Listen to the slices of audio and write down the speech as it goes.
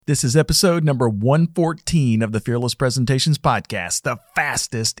This is episode number 114 of the Fearless Presentations Podcast, the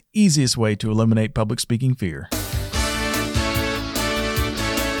fastest, easiest way to eliminate public speaking fear.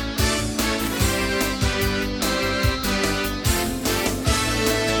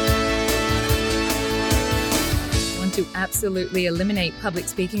 Want to absolutely eliminate public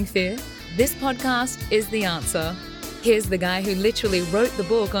speaking fear? This podcast is the answer. Here's the guy who literally wrote the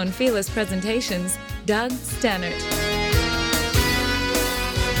book on Fearless Presentations, Doug Stannard.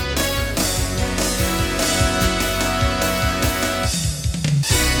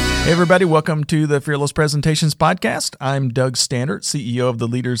 Hey everybody, welcome to the Fearless Presentations Podcast. I'm Doug Stannard, CEO of the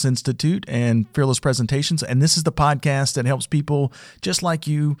Leaders Institute and Fearless Presentations, and this is the podcast that helps people just like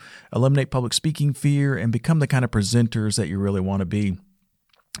you eliminate public speaking fear and become the kind of presenters that you really want to be.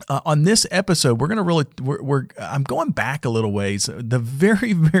 On this episode, I'm going back a little ways. The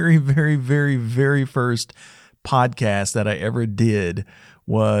very first podcast that I ever did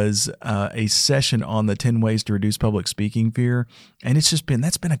was a session on the 10 ways to reduce public speaking fear. And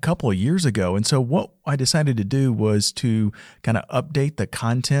that's been a couple of years ago. And so what I decided to do was to kind of update the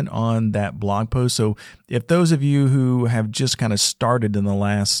content on that blog post. So if those of you who have just kind of started in the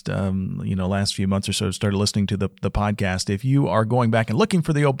last few months or so, started listening to the podcast, if you are going back and looking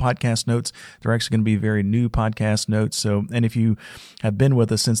for the old podcast notes, they're actually going to be very new podcast notes. So, and if you have been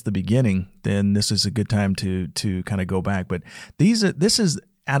with us since the beginning, then this is a good time to kind of go back. But this is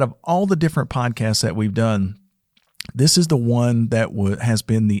out of all the different podcasts that we've done, this is the one that has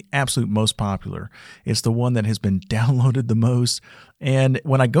been the absolute most popular. It's the one that has been downloaded the most. And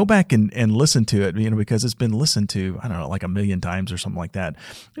when I go back and listen to it, because it's been listened to, I don't know, like 1 million times or something like that,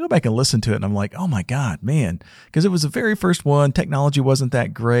 I go back and listen to it and I'm like, oh my God, man, because it was the very first one. Technology wasn't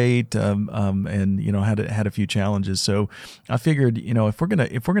that great, and had a few challenges. So I figured, if we're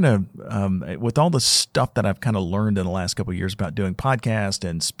gonna with all the stuff that I've kind of learned in the last couple of years about doing podcasts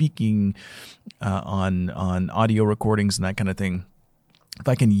and speaking on audio recordings and that kind of thing, if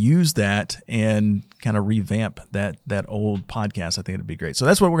I can use that and kind of revamp that old podcast, I think it'd be great. So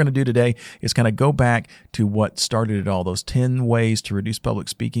that's what we're going to do today, is kind of go back to what started it all, those 10 ways to reduce public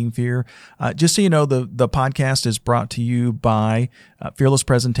speaking fear. Just so you know, the podcast is brought to you by Fearless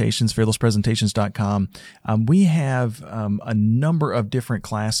Presentations, fearlesspresentations.com. We have a number of different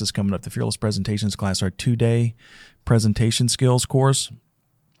classes coming up. The Fearless Presentations class, our 2-day presentation skills course.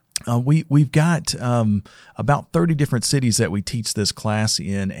 We've got about 30 different cities that we teach this class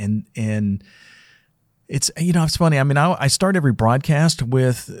in, and it's funny. I mean, I start every broadcast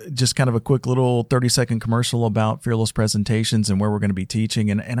with just kind of a quick little 30-second commercial about Fearless Presentations and where we're going to be teaching,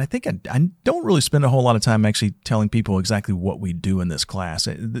 and I think I don't really spend a whole lot of time actually telling people exactly what we do in this class.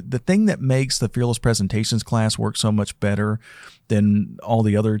 The thing that makes the Fearless Presentations class work so much better than all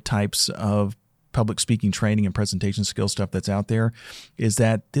the other types of public speaking training and presentation skill stuff that's out there is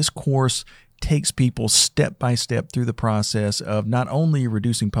that this course takes people step by step through the process of not only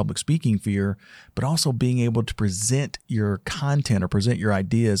reducing public speaking fear, but also being able to present your content or present your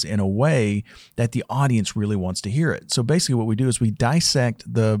ideas in a way that the audience really wants to hear it. So basically what we do is we dissect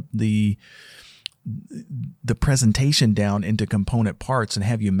the presentation down into component parts and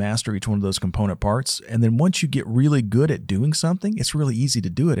have you master each one of those component parts. And then once you get really good at doing something, it's really easy to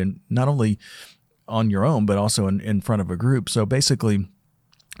do it. And not only on your own, but also in front of a group. So basically,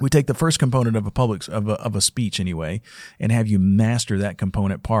 we take the first component of a speech anyway, and have you master that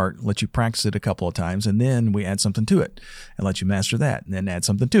component part, let you practice it a couple of times, and then we add something to it and let you master that, and then add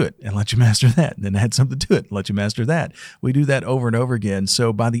something to it and let you master that, and then add something to it and let you master that. We do that over and over again.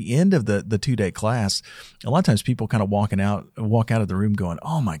 So by the end of the 2-day class, a lot of times people kind of walk out of the room going,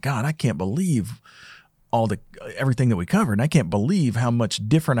 oh my God, I can't believe everything that we covered. And I can't believe how much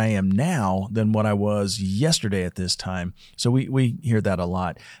different I am now than what I was yesterday at this time. So we hear that a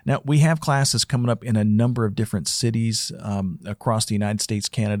lot. Now, we have classes coming up in a number of different cities across the United States,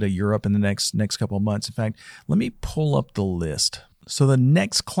 Canada, Europe in the next couple of months. In fact, let me pull up the list. So the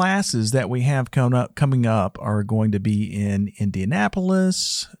next classes that we have coming up are going to be in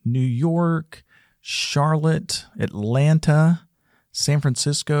Indianapolis, New York, Charlotte, Atlanta, San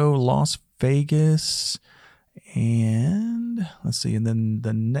Francisco, Las Vegas, and let's see, and then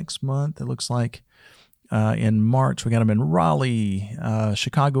the next month, it looks like in March, we got them in Raleigh,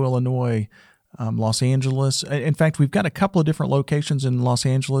 Chicago, Illinois, Los Angeles. In fact, we've got a couple of different locations in Los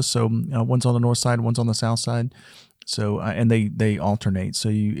Angeles. So one's on the north side, one's on the south side. So and they alternate. So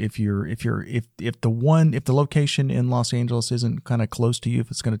if the location in Los Angeles isn't kind of close to you, if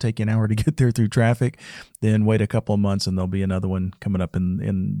it's going to take you an hour to get there through traffic, then wait a couple of months and there'll be another one coming up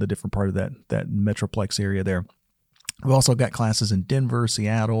in the different part of that Metroplex area there. We've also got classes in Denver,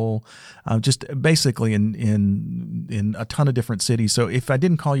 Seattle, just basically in a ton of different cities. So if I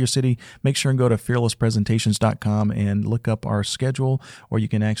didn't call your city, make sure and go to fearlesspresentations.com and look up our schedule, or you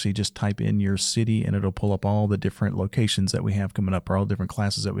can actually just type in your city and it'll pull up all the different locations that we have coming up, or all different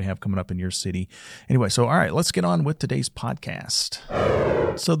classes that we have coming up in your city. Anyway, so all right, let's get on with today's podcast.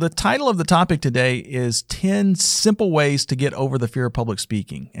 So the title of the topic today is 10 simple ways to get over the fear of public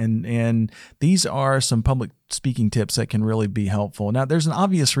speaking. And these are some public speaking tips that can really be helpful. Now, there's an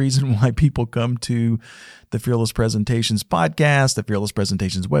obvious reason why people come to the Fearless Presentations podcast, the Fearless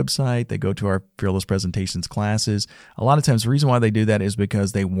Presentations website. They go to our Fearless Presentations classes. A lot of times the reason why they do that is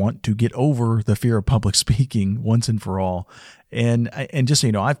because they want to get over the fear of public speaking once and for all. And just so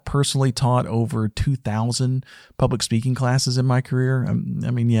you know, I've personally taught over 2,000 public speaking classes in my career. I'm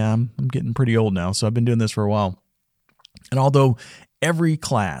getting pretty old now, so I've been doing this for a while. And although every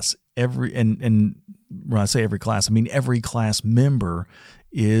class, when I say every class, I mean every class member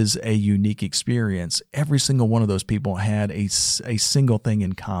is a unique experience. Every single one of those people had a single thing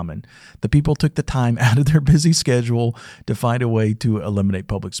in common. The people took the time out of their busy schedule to find a way to eliminate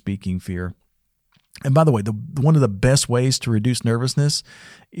public speaking fear. And by the way, one of the best ways to reduce nervousness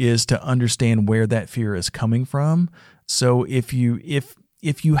is to understand where that fear is coming from. So if you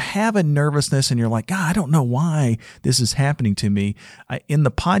have a nervousness and you're like, God, I don't know why this is happening to me, in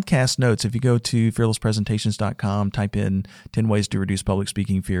the podcast notes, if you go to fearlesspresentations.com, type in 10 ways to reduce public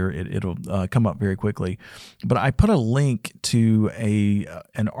speaking fear, it'll come up very quickly. But I put a link to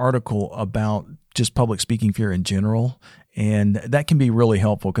an article about just public speaking fear in general. And that can be really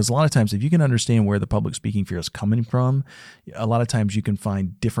helpful because a lot of times if you can understand where the public speaking fear is coming from, a lot of times you can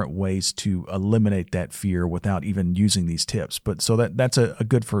find different ways to eliminate that fear without even using these tips. But so that's a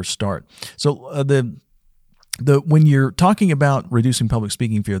good first start. So when you're talking about reducing public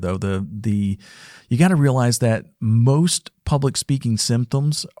speaking fear, though, you got to realize that most public speaking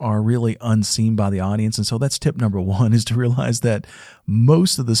symptoms are really unseen by the audience. And so that's tip number one, is to realize that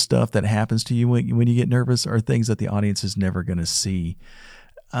most of the stuff that happens to you when you get nervous are things that the audience is never going to see.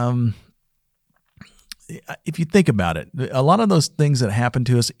 If you think about it, a lot of those things that happen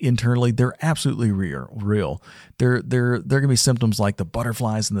to us internally, they're absolutely real. They're going to be symptoms like the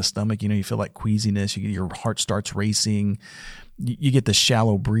butterflies in the stomach. You feel like queasiness. Your heart starts racing. You get the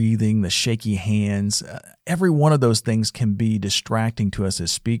shallow breathing, the shaky hands. Every one of those things can be distracting to us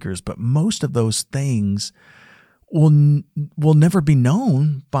as speakers, but most of those things will never be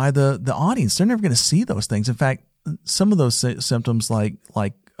known by the audience. They're never going to see those things. In fact, some of those symptoms, like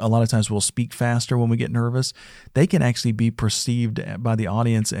a lot of times we'll speak faster when we get nervous, they can actually be perceived by the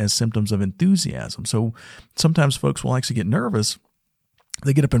audience as symptoms of enthusiasm. So sometimes folks will actually get nervous.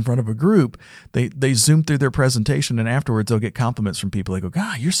 They get up in front of a group, they zoom through their presentation, and afterwards they'll get compliments from people. They go,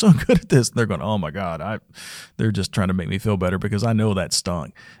 God, you're so good at this. And they're going, oh my God, they're just trying to make me feel better because I know that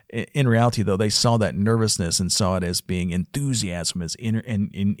stung. In reality, though, they saw that nervousness and saw it as being enthusiasm, as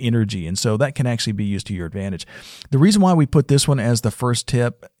energy. And so that can actually be used to your advantage. The reason why we put this one as the first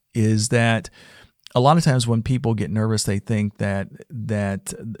tip is that a lot of times when people get nervous, they think that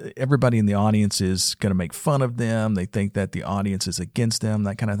everybody in the audience is going to make fun of them. They think that the audience is against them,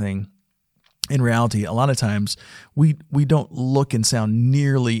 that kind of thing. In reality, a lot of times we don't look and sound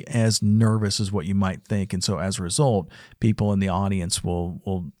nearly as nervous as what you might think. And so as a result, people in the audience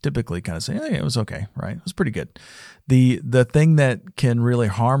will typically kind of say, hey, it was okay, right? It was pretty good. The thing that can really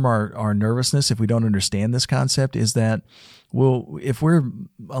harm our nervousness if we don't understand this concept is that a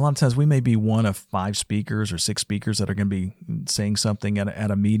lot of times we may be one of 5 speakers or 6 speakers that are going to be saying something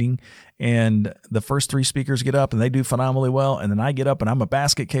at a meeting, and the first 3 speakers get up and they do phenomenally well, and then I get up and I'm a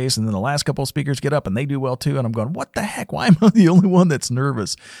basket case, and then the last couple of speakers get up and they do well too, and I'm going, what the heck? Why am I the only one that's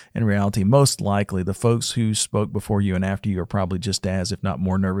nervous? In reality, most likely the folks who spoke before you and after you are probably just as, if not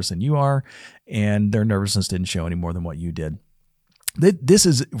more, nervous than you are, and their nervousness didn't show any more than what you did. This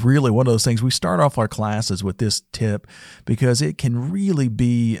is really one of those things. We start off our classes with this tip because it can really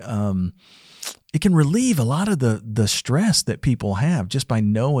be, it can relieve a lot of the stress that people have just by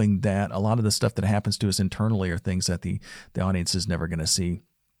knowing that a lot of the stuff that happens to us internally are things that the audience is never going to see.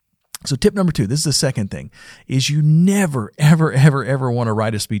 So tip number 2, this is the second thing, is you never, ever, ever, ever want to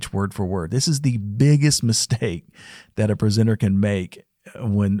write a speech word for word. This is the biggest mistake that a presenter can make.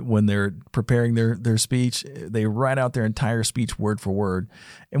 When they're preparing their speech, they write out their entire speech word for word.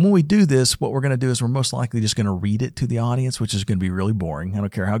 And when we do this, what we're going to do is we're most likely just going to read it to the audience, which is going to be really boring. I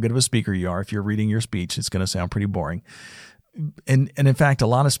don't care how good of a speaker you are. If you're reading your speech, it's going to sound pretty boring. And in fact, a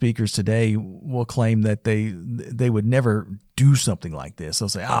lot of speakers today will claim that they would never do something like this. They'll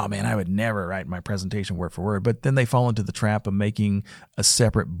say, oh man, I would never write my presentation word for word. But then they fall into the trap of making a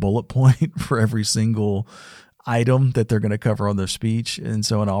separate bullet point for every single item that they're going to cover on their speech. And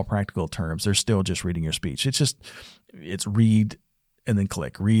so in all practical terms, they're still just reading your speech. It's read and then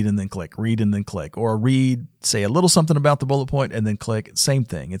click, read and then click, read and then click, or read, say a little something about the bullet point and then click. Same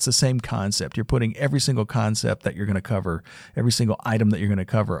thing. It's the same concept. You're putting every single concept that you're going to cover, every single item that you're going to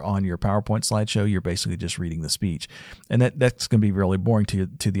cover on your PowerPoint slideshow. You're basically just reading the speech. And that's going to be really boring to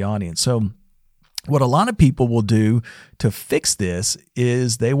the audience. So what a lot of people will do to fix this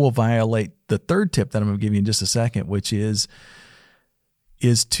is they will violate the third tip that I'm going to give you in just a second, which is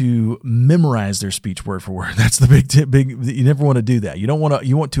to memorize their speech word for word. That's the big tip. You never want to do that. You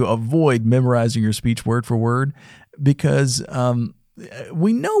want to avoid memorizing your speech word for word, because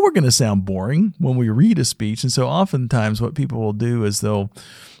we know we're going to sound boring when we read a speech. And so oftentimes what people will do is they'll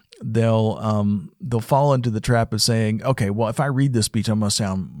fall into the trap of saying, okay, well, if I read this speech, I'm going to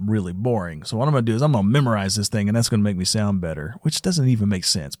sound really boring. So what I'm going to do is I'm going to memorize this thing, and that's going to make me sound better, which doesn't even make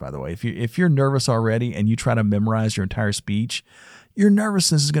sense, by the way. If you're nervous already and you try to memorize your entire speech, your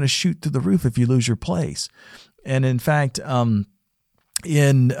nervousness is going to shoot through the roof if you lose your place. And in fact, in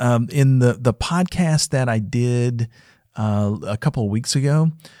the podcast that I did a couple of weeks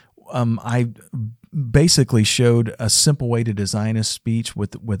ago, I basically showed a simple way to design a speech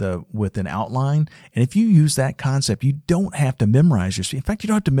with an outline. And if you use that concept, you don't have to memorize your speech. In fact, you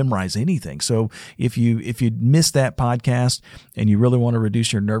don't have to memorize anything. So if you missed that podcast and you really want to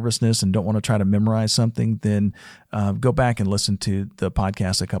reduce your nervousness and don't want to try to memorize something, then go back and listen to the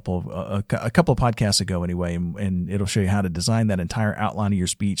podcast a couple of podcasts ago anyway, and it'll show you how to design that entire outline of your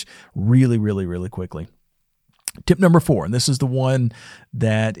speech really, really, really quickly. Tip number 4, and this is the one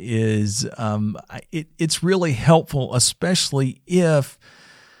that is, it's really helpful, especially if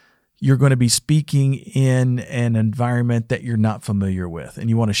you're going to be speaking in an environment that you're not familiar with,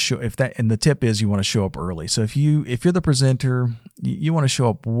 and you want to show and the tip is you want to show up early. So if you're the presenter, you want to show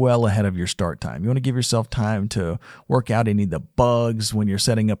up well ahead of your start time. You want to give yourself time to work out any of the bugs when you're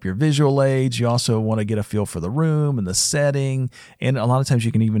setting up your visual aids. You also want to get a feel for the room and the setting, and a lot of times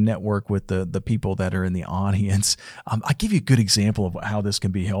you can even network with the people that are in the audience. I'll give you a good example of how this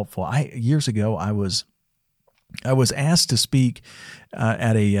can be helpful. Years ago, I was asked to speak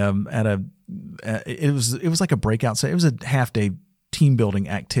it was like a breakout set. It was a half-day team building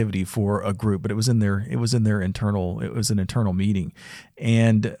activity for a group, but it was an internal meeting.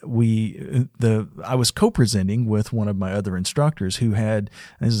 And I was co-presenting with one of my other instructors who had,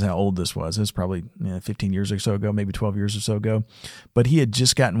 and this is how old this was. It was probably 15 years or so ago, maybe 12 years or so ago. But he had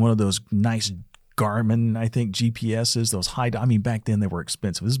just gotten one of those nice Garmin, I think, GPSs, those back then they were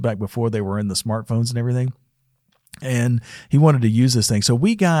expensive. This is back before they were in the smartphones and everything. And he wanted to use this thing. So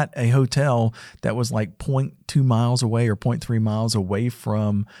we got a hotel that was like 0.2 miles away or 0.3 miles away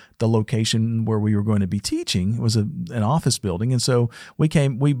from the location where we were going to be teaching. It was an office building. And so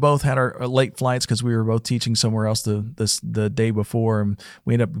we both had our late flights because we were both teaching somewhere else the day before. And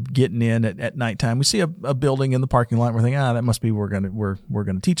we ended up getting in at nighttime. We see a building in the parking lot. We're thinking, that must be where we're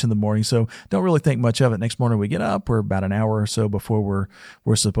going to teach in the morning. So don't really think much of it. Next morning we get up. We're about an hour or so before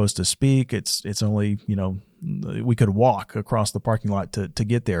we're supposed to speak. It's only, we could walk across the parking lot to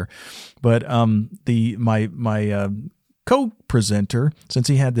get there. But my co-presenter, since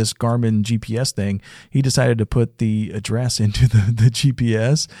he had this Garmin GPS thing, he decided to put the address into the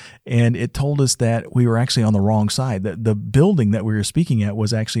GPS, and it told us that we were actually on the wrong side. The building that we were speaking at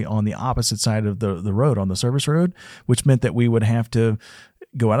was actually on the opposite side of the road, on the service road, which meant that we would have to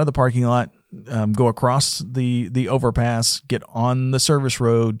go out of the parking lot, go across the overpass, get on the service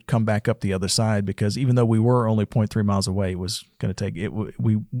road, come back up the other side, because even though we were only 0.3 miles away, it was going to take it.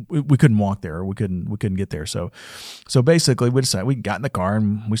 We couldn't walk there, or we couldn't get there. So basically, we decided, we got in the car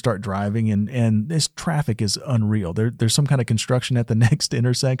and we start driving, and this traffic is unreal. There's some kind of construction at the next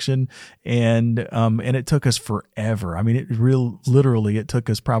intersection, and it took us forever. I mean, literally it took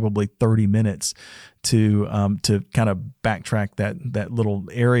us probably 30 minutes to kind of backtrack that little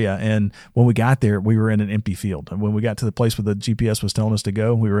area. And when we got there, we were in an empty field. And when we got to the place where the GPS was telling us to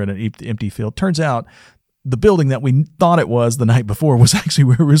go, we were in an empty field. Turns out the building that we thought it was the night before was actually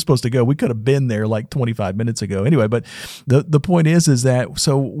where we were supposed to go. We could have been there like 25 minutes ago. Anyway, but the point is that,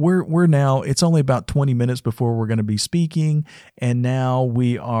 so we're now, it's only about 20 minutes before we're going to be speaking. And now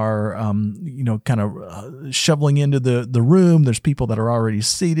we are, kind of shoveling into the room. There's people that are already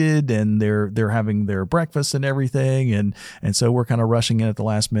seated, and they're having their breakfast and everything. And so we're kind of rushing in at the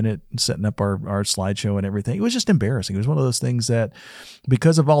last minute, setting up our slideshow and everything. It was just embarrassing. It was one of those things that,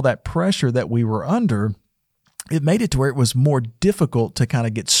 because of all that pressure that we were under, it made it to where it was more difficult to kind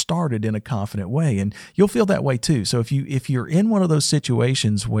of get started in a confident way. And you'll feel that way too. So if you're in one of those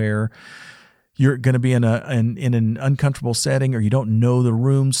situations where you're going to be in an uncomfortable setting, or you don't know the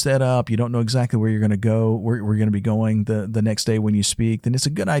room set up, you don't know exactly where you're going to go, where we're going to be going the next day when you speak, then it's a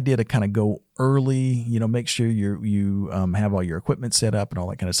good idea to kind of go early. Make sure you have all your equipment set up and all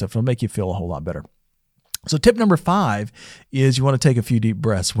that kind of stuff. It'll make you feel a whole lot better. So tip number 5 is you want to take a few deep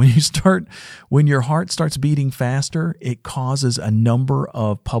breaths. When your heart starts beating faster, it causes a number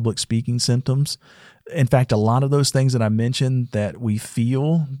of public speaking symptoms. In fact, a lot of those things that I mentioned that we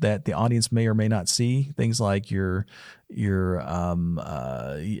feel that the audience may or may not see, things like things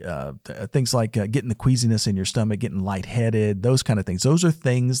like getting the queasiness in your stomach, getting lightheaded, those kind of things. Those are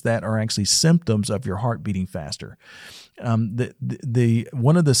things that are actually symptoms of your heart beating faster. One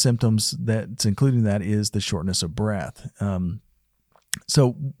of the symptoms that's including that is the shortness of breath.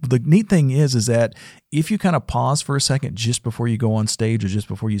 So the neat thing is that if you kind of pause for a second just before you go on stage or just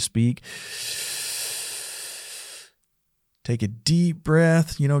before you speak, take a deep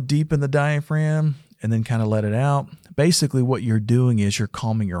breath, deep in the diaphragm, and then kind of let it out. Basically, what you're doing is you're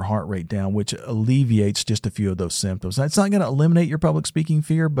calming your heart rate down, which alleviates just a few of those symptoms. Now, it's not going to eliminate your public speaking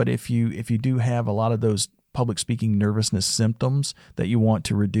fear, but if you do have a lot of those public speaking nervousness symptoms that you want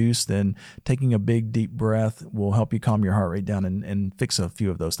to reduce, then taking a big, deep breath will help you calm your heart rate down and fix a few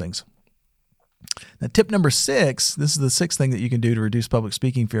of those things. Now, tip number 6, this is the 6th thing that you can do to reduce public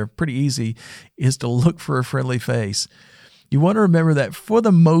speaking fear, pretty easy, is to look for a friendly face. You want to remember that for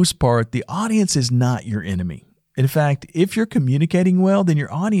the most part, the audience is not your enemy. In fact, if you're communicating well, then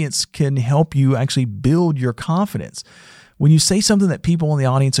your audience can help you actually build your confidence. When you say something that people in the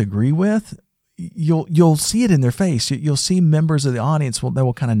audience agree with, you'll see it in their face. You'll see members of the audience that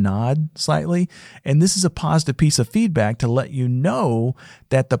will kind of nod slightly. And this is a positive piece of feedback to let you know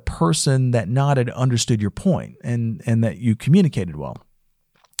that the person that nodded understood your point and that you communicated well.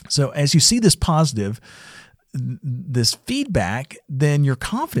 So as you see this feedback, then your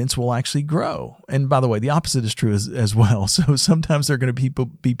confidence will actually grow. And by the way, the opposite is true as well. So sometimes there are going to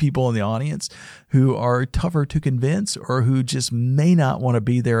be people in the audience who are tougher to convince or who just may not want to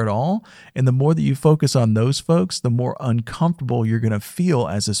be there at all. And the more that you focus on those folks, the more uncomfortable you're going to feel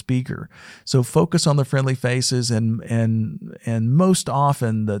as a speaker. So focus on the friendly faces, and most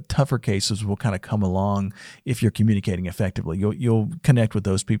often the tougher cases will kind of come along if you're communicating effectively. You'll connect with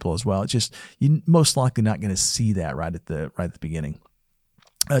those people as well. It's just you're most likely not going to see that right at the beginning.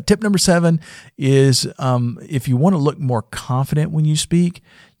 Tip number 7 is if you want to look more confident when you speak,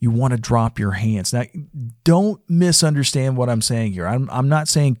 you want to drop your hands. Now, don't misunderstand what I'm saying here. I'm not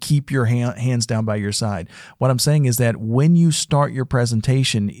saying keep your hands down by your side. What I'm saying is that when you start your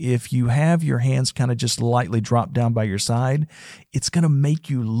presentation, if you have your hands kind of just lightly dropped down by your side, it's going to make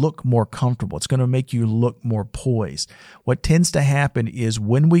you look more comfortable. It's going to make you look more poised. What tends to happen is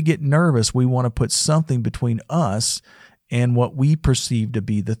when we get nervous, we want to put something between us and what we perceive to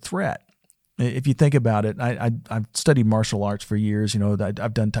be the threat. If you think about it, I've studied martial arts for years.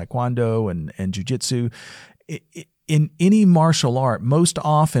 I've done taekwondo and jiu-jitsu. In any martial art, most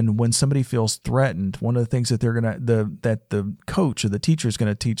often when somebody feels threatened, one of the things that that the coach or the teacher is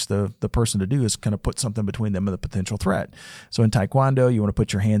going to teach the person to do is kind of put something between them and the potential threat. So in taekwondo, you want to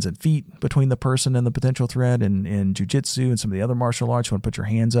put your hands and feet between the person and the potential threat. And in jiu-jitsu and some of the other martial arts, you want to put your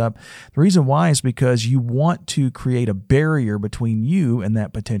hands up. The reason why is because you want to create a barrier between you and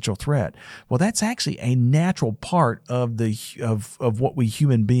that potential threat. Well, that's actually a natural part of what we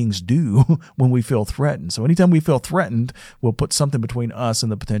human beings do when we feel threatened. So anytime we feel threatened, we'll put something between us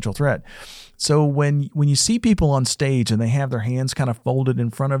and the potential threat. So when you see people on stage and they have their hands kind of folded in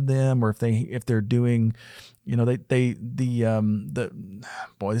front of them, or if they're doing, boy,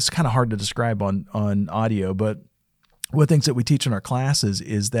 it's kind of hard to describe on audio, but one of the things that we teach in our classes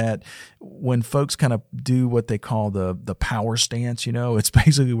is that when folks kind of do what they call the power stance, it's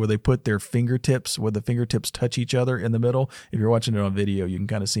basically where they put their fingertips, where the fingertips touch each other in the middle. If you're watching it on video, you can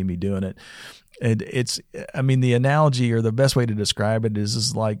kind of see me doing it. And the analogy or the best way to describe it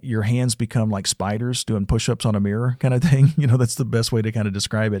is like your hands become like spiders doing push-ups on a mirror kind of thing. That's the best way to kind of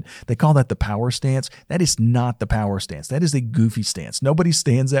describe it. They call that the power stance. That is not the power stance. That is a goofy stance. Nobody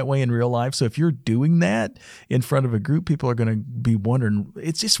stands that way in real life. So if you're doing that in front of a group, people are going to be wondering,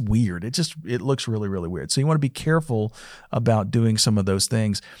 it's just weird. It looks really, really weird. So you want to be careful about doing some of those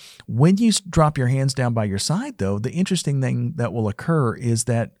things. When you drop your hands down by your side, though, the interesting thing that will occur is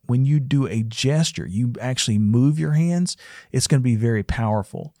that when you do a gesture, you actually move your hands, it's going to be very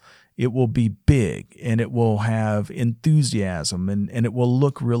powerful. it will be big and it will have enthusiasm and it will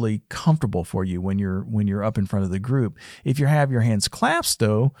look really comfortable for you when you're up in front of the group. If you have your hands clasped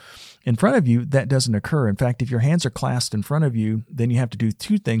though in front of you, that doesn't occur. In fact, if your hands are clasped in front of you, then you have to do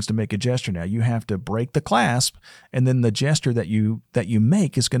two things to make a gesture. Now you have to break the clasp, and then the gesture that you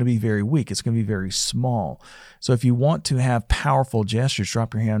make is going to be very weak. It's going to be very small. So if you want to have powerful gestures,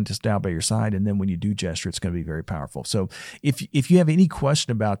 drop your hand just down by your side, and then when you do gesture, it's going to be very powerful. So if you have any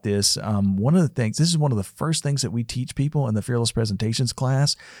question about this, this is one of the first things that we teach people in the Fearless Presentations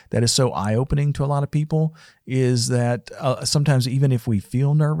class that is so eye-opening to a lot of people, is that sometimes even if we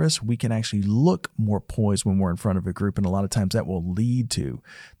feel nervous, we can actually look more poised when we're in front of a group, and a lot of times that will lead to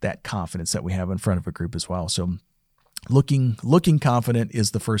that confidence that we have in front of a group as well. So looking confident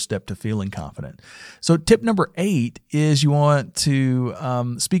is the first step to feeling confident. So tip number 8 is you want to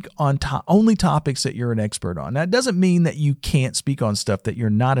speak on only topics that you're an expert on. Now, it doesn't mean that you can't speak on stuff that you're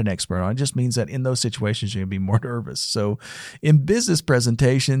not an expert on. It just means that in those situations, you're going to be more nervous. So in business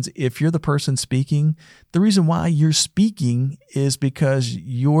presentations, if you're the person speaking, the reason why you're speaking is because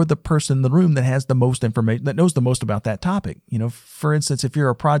you're the person in the room that has the most information, that knows the most about that topic. For instance, if you're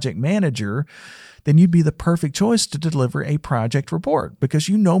a project manager, then you'd be the perfect choice to deliver a project report because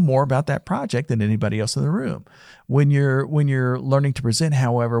you know more about that project than anybody else in the room. When you're learning to present,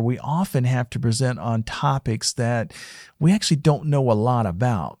 however, we often have to present on topics that we actually don't know a lot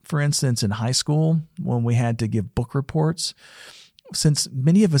about. For instance, in high school, when we had to give book reports, since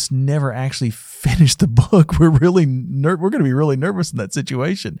many of us never actually finished the book, we're going to be really nervous in that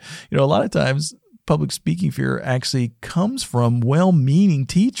situation. A lot of times public speaking fear actually comes from well-meaning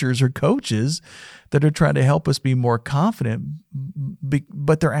teachers or coaches that are trying to help us be more confident,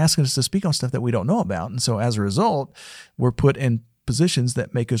 but they're asking us to speak on stuff that we don't know about. And so as a result, we're put in positions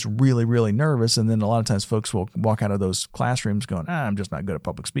that make us really, really nervous. And then a lot of times folks will walk out of those classrooms going, I'm just not good at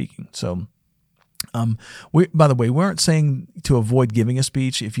public speaking. So by the way, we aren't saying to avoid giving a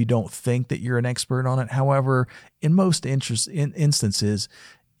speech if you don't think that you're an expert on it. However, in most instances,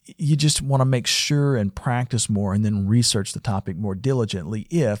 you just want to make sure and practice more and then research the topic more diligently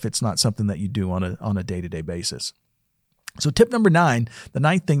if it's not something that you do on a day-to-day basis. So tip number 9, the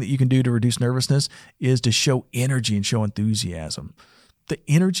 9th thing that you can do to reduce nervousness is to show energy and show enthusiasm. The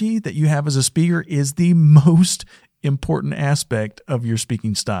energy that you have as a speaker is the most important aspect of your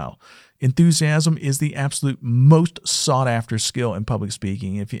speaking style. Enthusiasm is the absolute most sought-after skill in public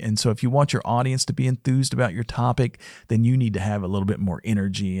speaking. So if you want your audience to be enthused about your topic, then you need to have a little bit more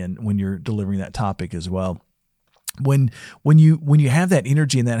energy and when you're delivering that topic as well. When you have that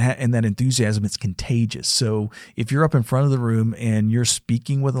energy and that enthusiasm, it's contagious. So if you're up in front of the room and you're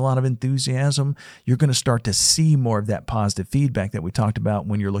speaking with a lot of enthusiasm, you're going to start to see more of that positive feedback that we talked about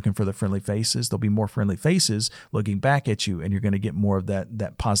when you're looking for the friendly faces. There'll be more friendly faces looking back at you, and you're going to get more of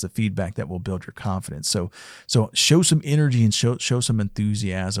that positive feedback that will build your confidence. So show some energy and show some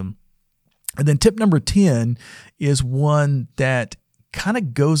enthusiasm. And then tip number 10 is one that kind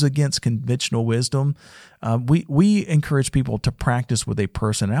of goes against conventional wisdom. We encourage people to practice with a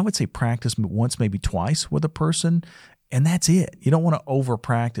person. And I would say practice once, maybe twice with a person, and that's it. You don't want to over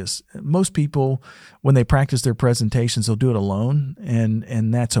practice. Most people, when they practice their presentations, they'll do it alone,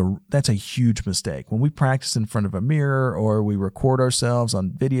 and that's a huge mistake. When we practice in front of a mirror or we record ourselves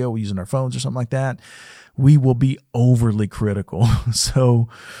on video using our phones or something like that, we will be overly critical. So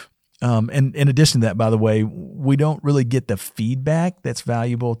and in addition to that, by the way, we don't really get the feedback that's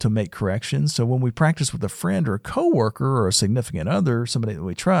valuable to make corrections. So when we practice with a friend or a coworker or a significant other, somebody that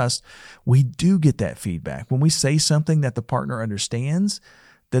we trust, we do get that feedback. When we say something that the partner understands,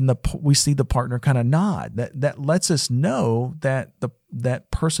 then we see the partner kind of nod. That lets us know that that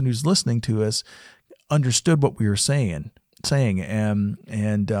person who's listening to us understood what we were saying and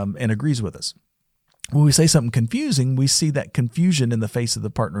agrees with us. When we say something confusing, we see that confusion in the face of the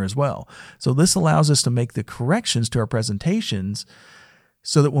partner as well. So this allows us to make the corrections to our presentations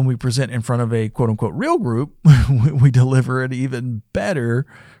so that when we present in front of a quote-unquote real group, we deliver an even better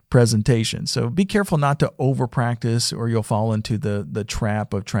presentation. So be careful not to over-practice, or you'll fall into the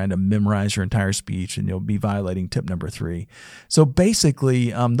trap of trying to memorize your entire speech, and you'll be violating tip number 3. So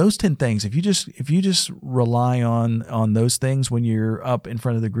basically, those 10 things, if you just rely on those things when you're up in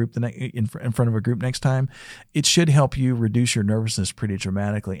front of the group, in front of a group next time, it should help you reduce your nervousness pretty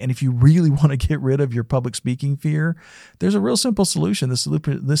dramatically. And if you really want to get rid of your public speaking fear, there's a real simple solution.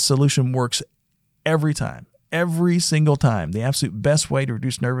 This solution works every time. every single time. The absolute best way to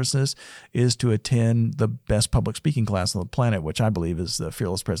reduce nervousness is to attend the best public speaking class on the planet, which I believe is the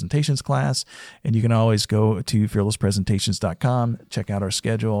Fearless Presentations class. And you can always go to fearlesspresentations.com, check out our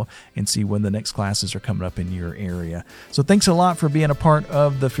schedule, and see when the next classes are coming up in your area. So thanks a lot for being a part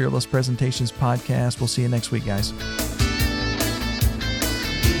of the Fearless Presentations podcast. We'll see you next week, guys.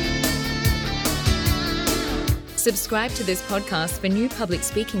 Subscribe to this podcast for new public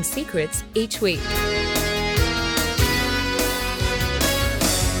speaking secrets each week.